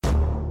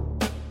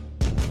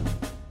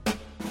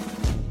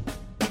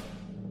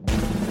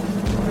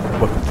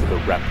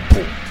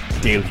Report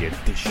Daily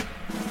Edition,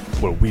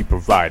 where we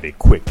provide a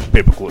quick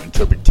biblical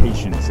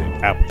interpretations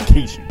and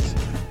applications.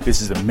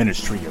 This is a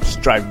ministry of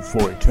striving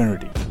for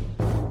eternity.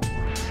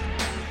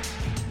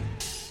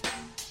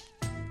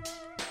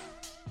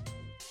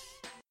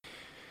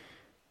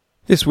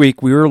 This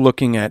week we were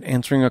looking at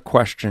answering a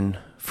question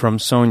from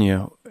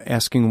Sonia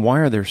asking why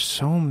are there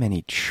so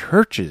many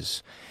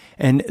churches?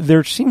 And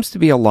there seems to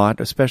be a lot,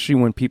 especially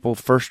when people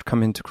first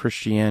come into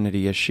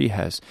Christianity as she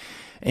has.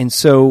 And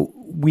so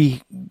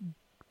we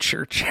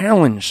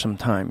challenge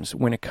sometimes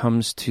when it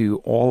comes to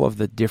all of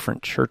the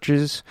different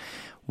churches,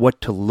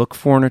 what to look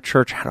for in a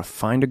church, how to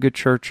find a good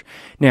church.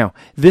 Now,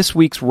 this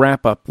week's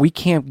wrap-up, we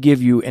can't give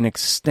you an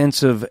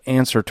extensive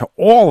answer to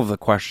all of the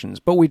questions,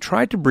 but we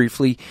tried to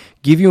briefly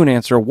give you an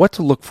answer what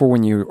to look for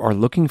when you are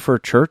looking for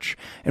a church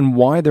and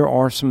why there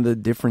are some of the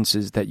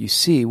differences that you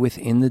see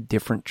within the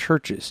different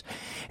churches.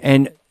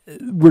 And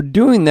we're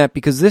doing that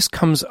because this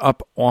comes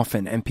up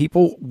often, and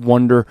people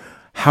wonder,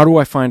 how do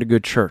I find a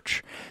good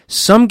church?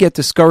 Some get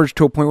discouraged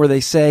to a point where they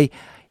say,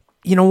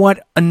 you know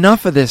what,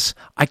 enough of this,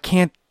 I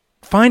can't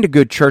find a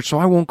good church, so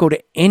I won't go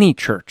to any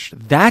church.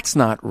 That's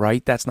not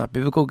right. That's not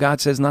biblical. God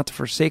says not to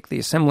forsake the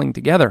assembling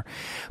together.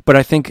 But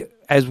I think,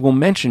 as we'll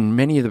mention,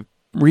 many of the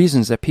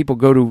reasons that people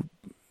go to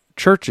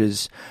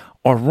churches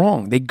are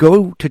wrong. They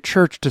go to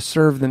church to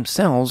serve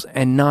themselves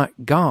and not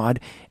God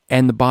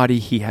and the body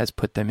He has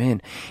put them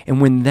in. And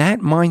when that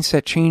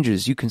mindset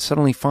changes, you can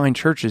suddenly find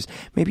churches,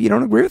 maybe you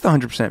don't agree with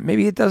 100%,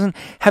 maybe it doesn't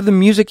have the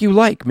music you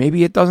like,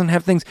 maybe it doesn't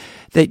have things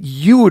that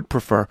you would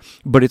prefer,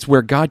 but it's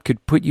where God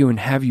could put you and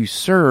have you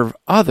serve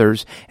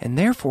others, and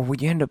therefore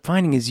what you end up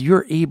finding is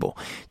you're able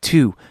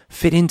to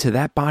fit into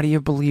that body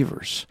of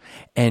believers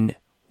and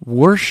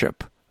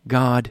worship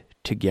God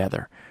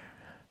together.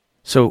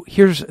 So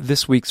here's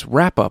this week's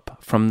wrap-up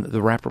from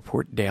the Rap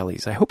Report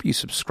Dailies. I hope you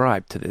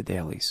subscribe to the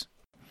dailies.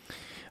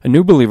 A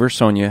new believer,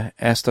 Sonia,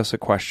 asked us a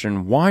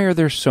question, why are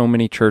there so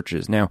many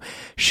churches? Now,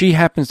 she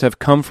happens to have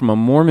come from a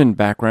Mormon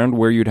background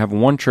where you'd have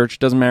one church,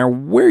 doesn't matter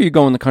where you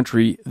go in the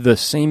country, the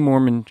same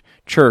Mormon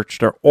church,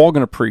 they're all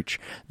going to preach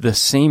the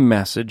same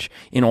message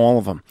in all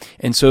of them.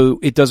 And so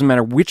it doesn't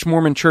matter which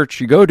Mormon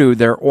church you go to,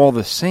 they're all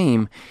the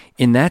same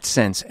in that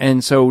sense.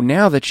 And so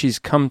now that she's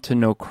come to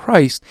know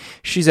Christ,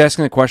 she's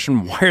asking the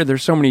question, why are there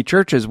so many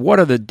churches? What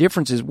are the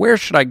differences? Where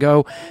should I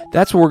go?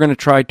 That's what we're going to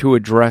try to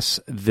address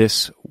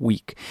this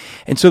week.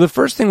 And so the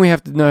first thing we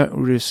have to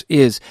notice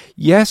is,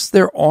 yes,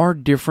 there are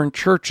different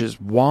churches.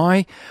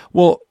 Why?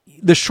 Well,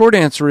 the short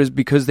answer is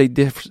because they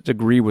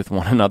disagree with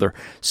one another.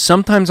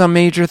 Sometimes on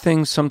major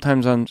things,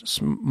 sometimes on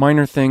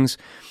minor things.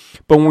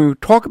 But when we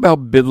talk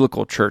about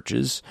biblical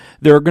churches,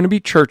 there are going to be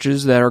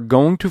churches that are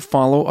going to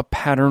follow a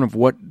pattern of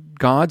what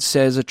God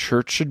says a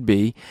church should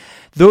be.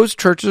 Those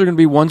churches are going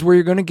to be ones where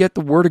you're going to get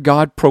the Word of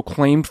God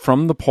proclaimed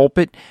from the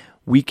pulpit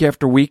week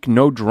after week,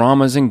 no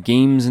dramas and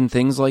games and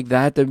things like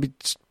that. They'll be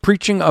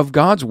preaching of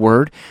God's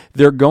Word.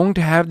 They're going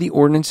to have the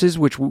ordinances,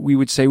 which we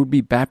would say would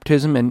be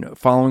baptism and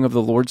following of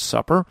the Lord's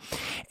Supper.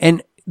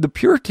 And the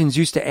Puritans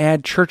used to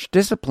add church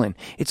discipline.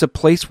 It's a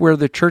place where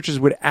the churches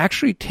would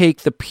actually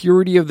take the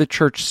purity of the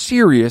church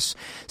serious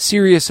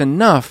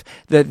enough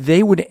that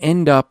they would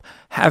end up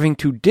having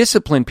to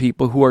discipline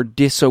people who are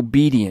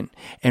disobedient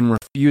and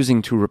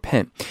refusing to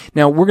repent.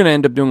 Now, we're going to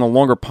end up doing a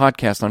longer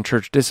podcast on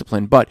church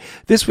discipline, but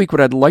this week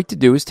what I'd like to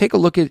do is take a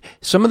look at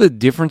some of the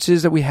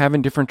differences that we have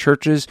in different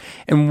churches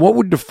and what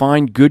would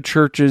define good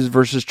churches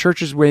versus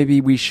churches maybe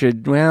we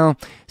should,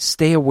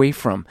 stay away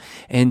from.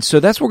 And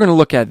so that's what we're going to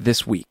look at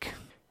this week.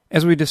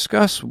 As we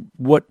discuss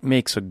what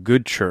makes a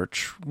good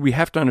church, we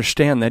have to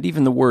understand that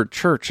even the word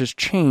church has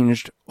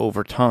changed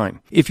over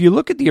time. If you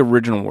look at the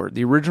original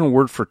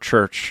word for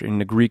church in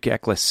the Greek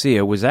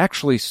ekklesia was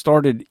actually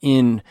started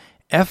in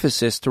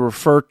Ephesus to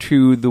refer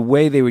to the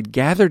way they would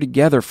gather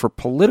together for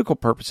political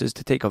purposes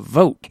to take a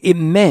vote. It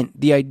meant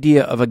the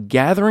idea of a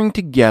gathering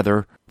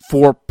together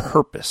for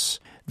purpose.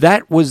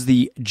 That was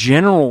the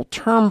general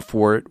term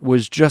for it,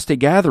 was just a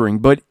gathering,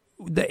 but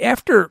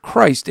after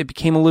Christ, it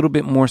became a little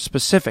bit more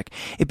specific.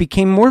 It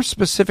became more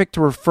specific to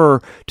refer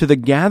to the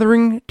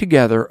gathering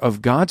together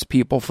of God's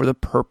people for the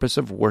purpose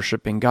of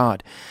worshiping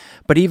God.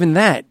 But even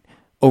that,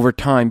 over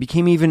time,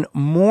 became even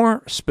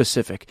more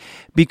specific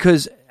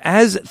because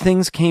as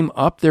things came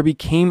up, there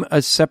became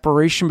a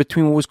separation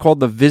between what was called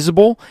the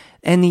visible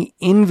and the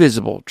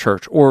invisible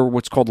church, or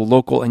what's called the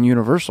local and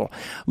universal.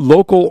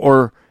 Local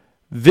or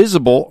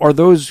visible are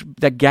those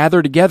that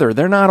gather together.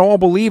 They're not all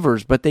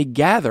believers, but they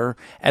gather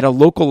at a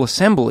local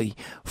assembly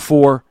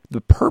for the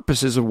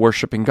purposes of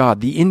worshiping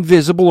God. The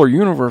invisible or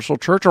universal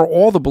church are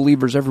all the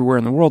believers everywhere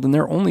in the world, and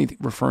they're only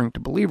referring to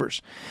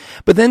believers.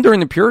 But then during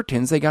the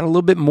Puritans, they got a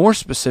little bit more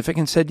specific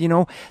and said,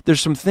 there's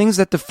some things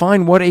that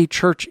define what a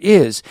church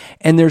is,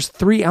 and there's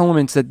three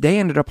elements that they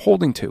ended up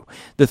holding to.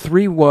 The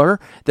three were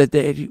that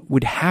they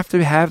would have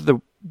to have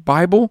the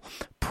Bible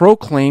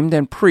proclaimed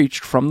and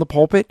preached from the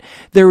pulpit.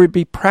 There would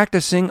be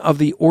practicing of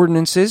the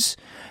ordinances,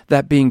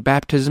 that being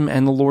baptism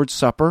and the Lord's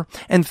Supper.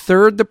 And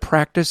third, the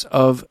practice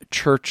of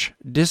church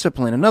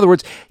discipline. In other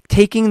words,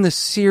 taking the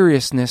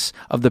seriousness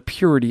of the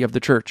purity of the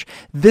church.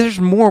 There's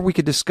more we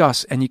could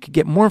discuss, and you could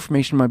get more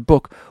information in my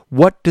book,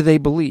 What Do They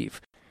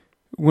Believe?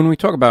 When we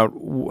talk about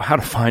how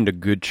to find a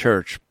good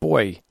church,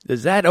 boy,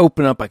 does that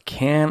open up a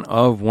can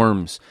of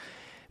worms.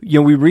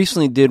 We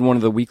recently did one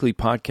of the weekly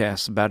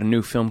podcasts about a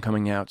new film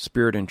coming out,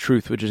 Spirit and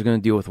Truth, which is going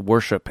to deal with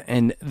worship.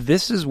 And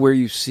this is where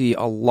you see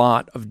a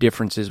lot of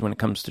differences when it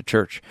comes to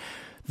church.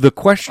 The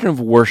question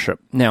of worship.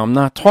 Now, I'm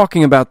not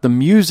talking about the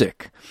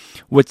music,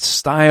 what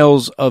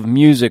styles of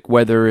music,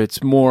 whether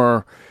it's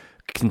more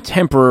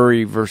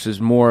contemporary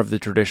versus more of the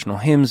traditional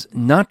hymns.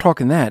 Not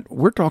talking that.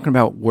 We're talking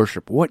about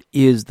worship. What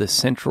is the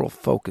central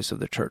focus of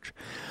the church?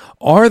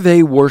 Are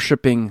they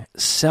worshiping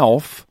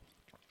self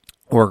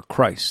or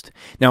Christ?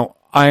 Now,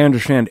 I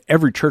understand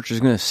every church is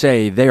going to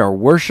say they are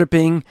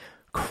worshiping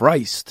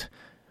Christ.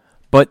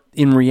 But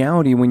in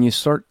reality, when you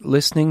start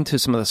listening to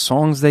some of the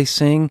songs they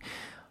sing,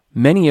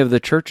 many of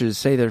the churches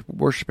say they're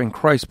worshiping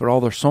Christ, but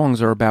all their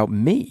songs are about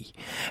me.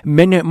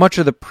 Much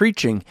of the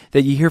preaching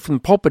that you hear from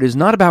the pulpit is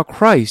not about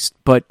Christ,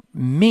 but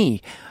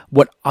me,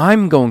 what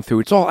I'm going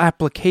through. It's all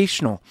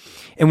applicational.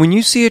 And when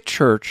you see a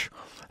church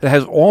that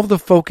has all the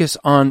focus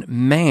on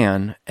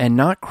man and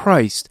not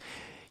Christ,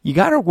 you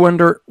got to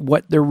wonder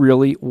what they're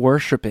really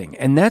worshiping.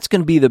 And that's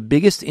going to be the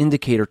biggest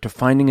indicator to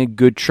finding a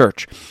good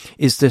church,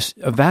 is to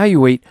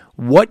evaluate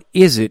what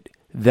is it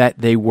that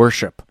they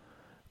worship,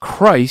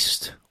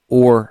 Christ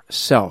or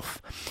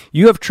self.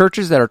 You have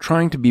churches that are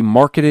trying to be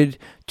marketed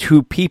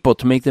to people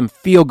to make them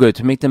feel good,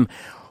 to make them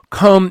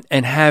come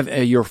and have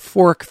a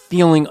euphoric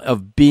feeling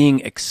of being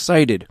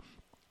excited,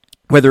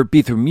 whether it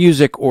be through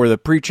music or the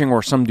preaching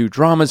or some do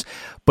dramas,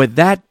 but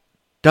that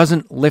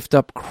doesn't lift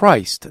up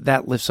Christ,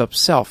 that lifts up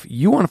self.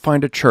 You want to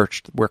find a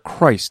church where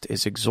Christ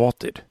is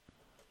exalted.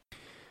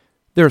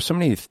 There are so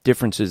many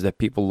differences that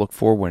people look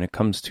for when it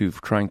comes to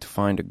trying to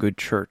find a good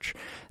church.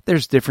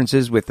 There's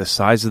differences with the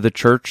size of the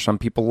church. Some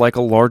people like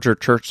a larger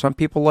church. Some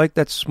people like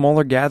that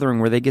smaller gathering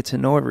where they get to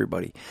know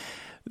everybody.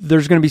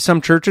 There's going to be some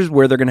churches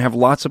where they're going to have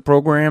lots of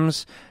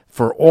programs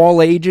for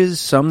all ages,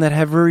 some that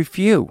have very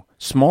few.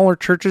 Smaller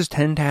churches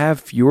tend to have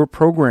fewer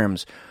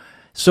programs.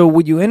 So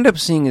what you end up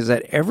seeing is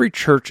that every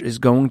church is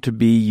going to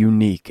be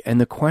unique.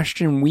 And the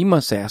question we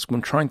must ask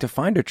when trying to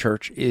find a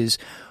church is,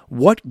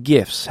 what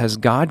gifts has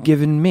God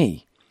given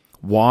me?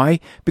 Why?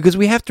 Because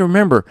we have to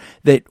remember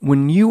that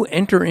when you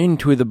enter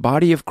into the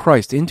body of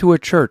Christ, into a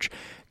church,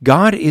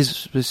 God is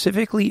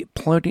specifically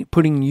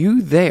putting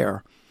you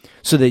there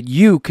so that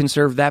you can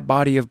serve that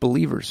body of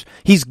believers.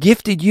 He's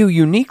gifted you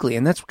uniquely,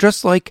 and that's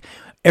just like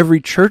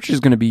every church is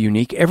going to be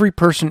unique. Every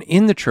person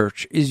in the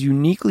church is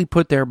uniquely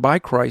put there by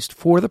Christ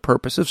for the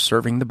purpose of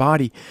serving the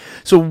body.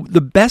 So the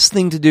best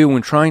thing to do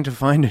when trying to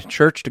find a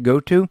church to go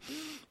to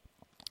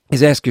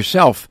is ask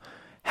yourself,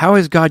 how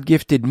has God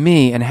gifted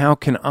me, and how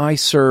can I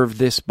serve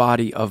this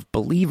body of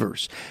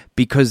believers?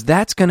 Because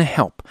that's going to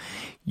help.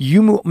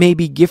 You may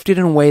be gifted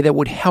in a way that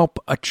would help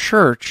a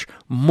church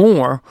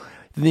more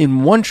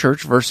in one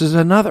church versus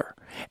another.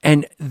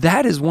 And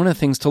that is one of the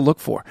things to look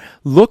for.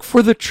 Look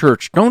for the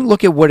church. Don't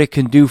look at what it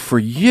can do for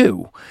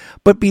you,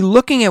 but be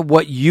looking at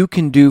what you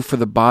can do for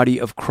the body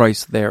of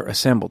Christ there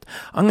assembled.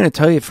 I'm going to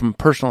tell you from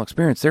personal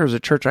experience, there was a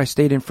church I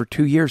stayed in for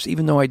 2 years,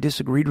 even though I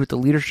disagreed with the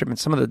leadership and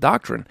some of the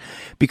doctrine,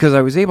 because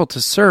I was able to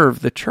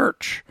serve the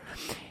church.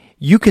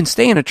 You can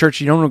stay in a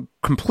church you don't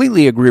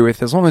completely agree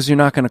with as long as you're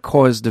not going to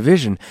cause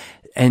division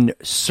and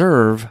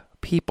serve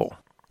people.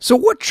 So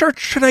what church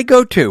should I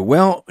go to?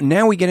 Well,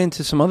 now we get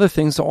into some other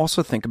things to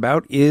also think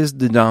about is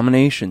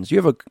denominations. You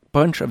have a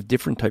bunch of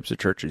different types of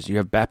churches. You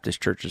have Baptist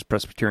churches,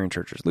 Presbyterian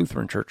churches,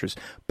 Lutheran churches,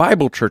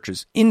 Bible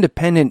churches,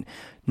 independent,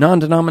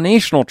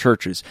 non-denominational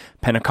churches,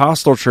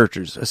 Pentecostal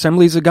churches,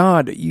 Assemblies of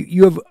God.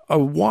 You have a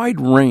wide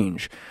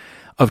range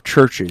of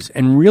churches,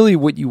 and really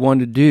what you want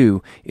to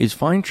do is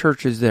find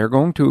churches that are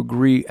going to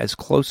agree as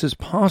close as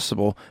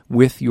possible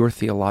with your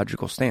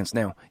theological stance.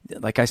 Now,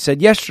 like I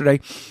said yesterday,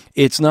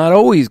 it's not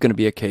always going to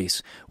be a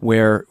case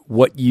where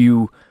what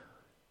you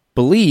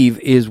believe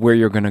is where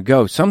you're going to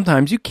go.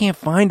 Sometimes you can't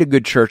find a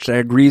good church that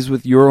agrees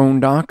with your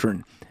own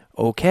doctrine.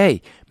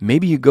 Okay,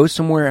 maybe you go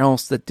somewhere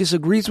else that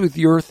disagrees with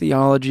your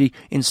theology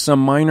in some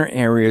minor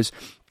areas,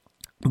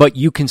 but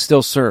you can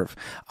still serve.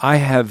 I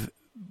have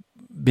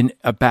been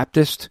a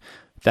Baptist.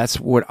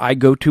 That's what I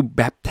go to,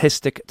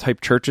 Baptistic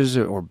type churches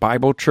or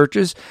Bible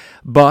churches.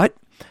 But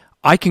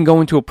I can go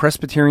into a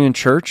Presbyterian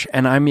church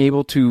and I'm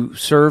able to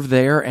serve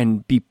there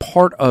and be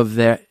part of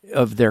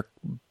their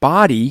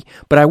body,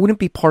 but I wouldn't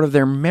be part of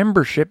their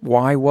membership.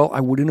 Why? Well,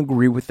 I wouldn't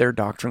agree with their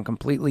doctrine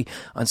completely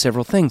on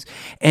several things.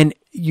 And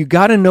you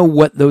got to know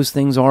what those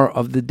things are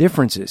of the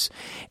differences.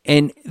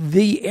 And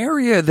the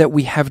area that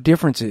we have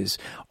differences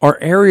are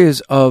areas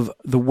of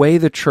the way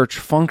the church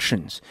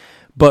functions.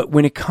 But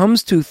when it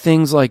comes to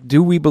things like,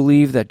 do we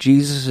believe that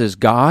Jesus is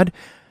God?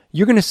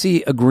 you're going to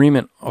see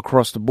agreement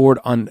across the board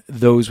on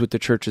those with the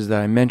churches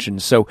that I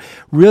mentioned. So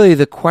really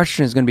the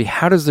question is going to be,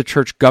 how does the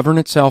church govern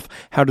itself?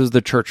 How does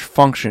the church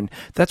function?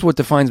 That's what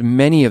defines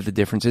many of the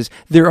differences.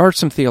 There are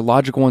some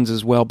theological ones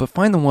as well, but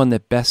find the one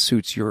that best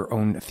suits your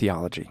own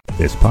theology.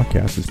 This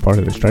podcast is part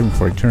of the Striving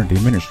for Eternity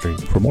ministry.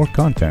 For more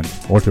content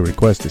or to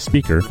request a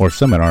speaker or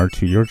seminar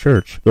to your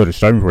church, go to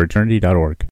strivingforeternity.org.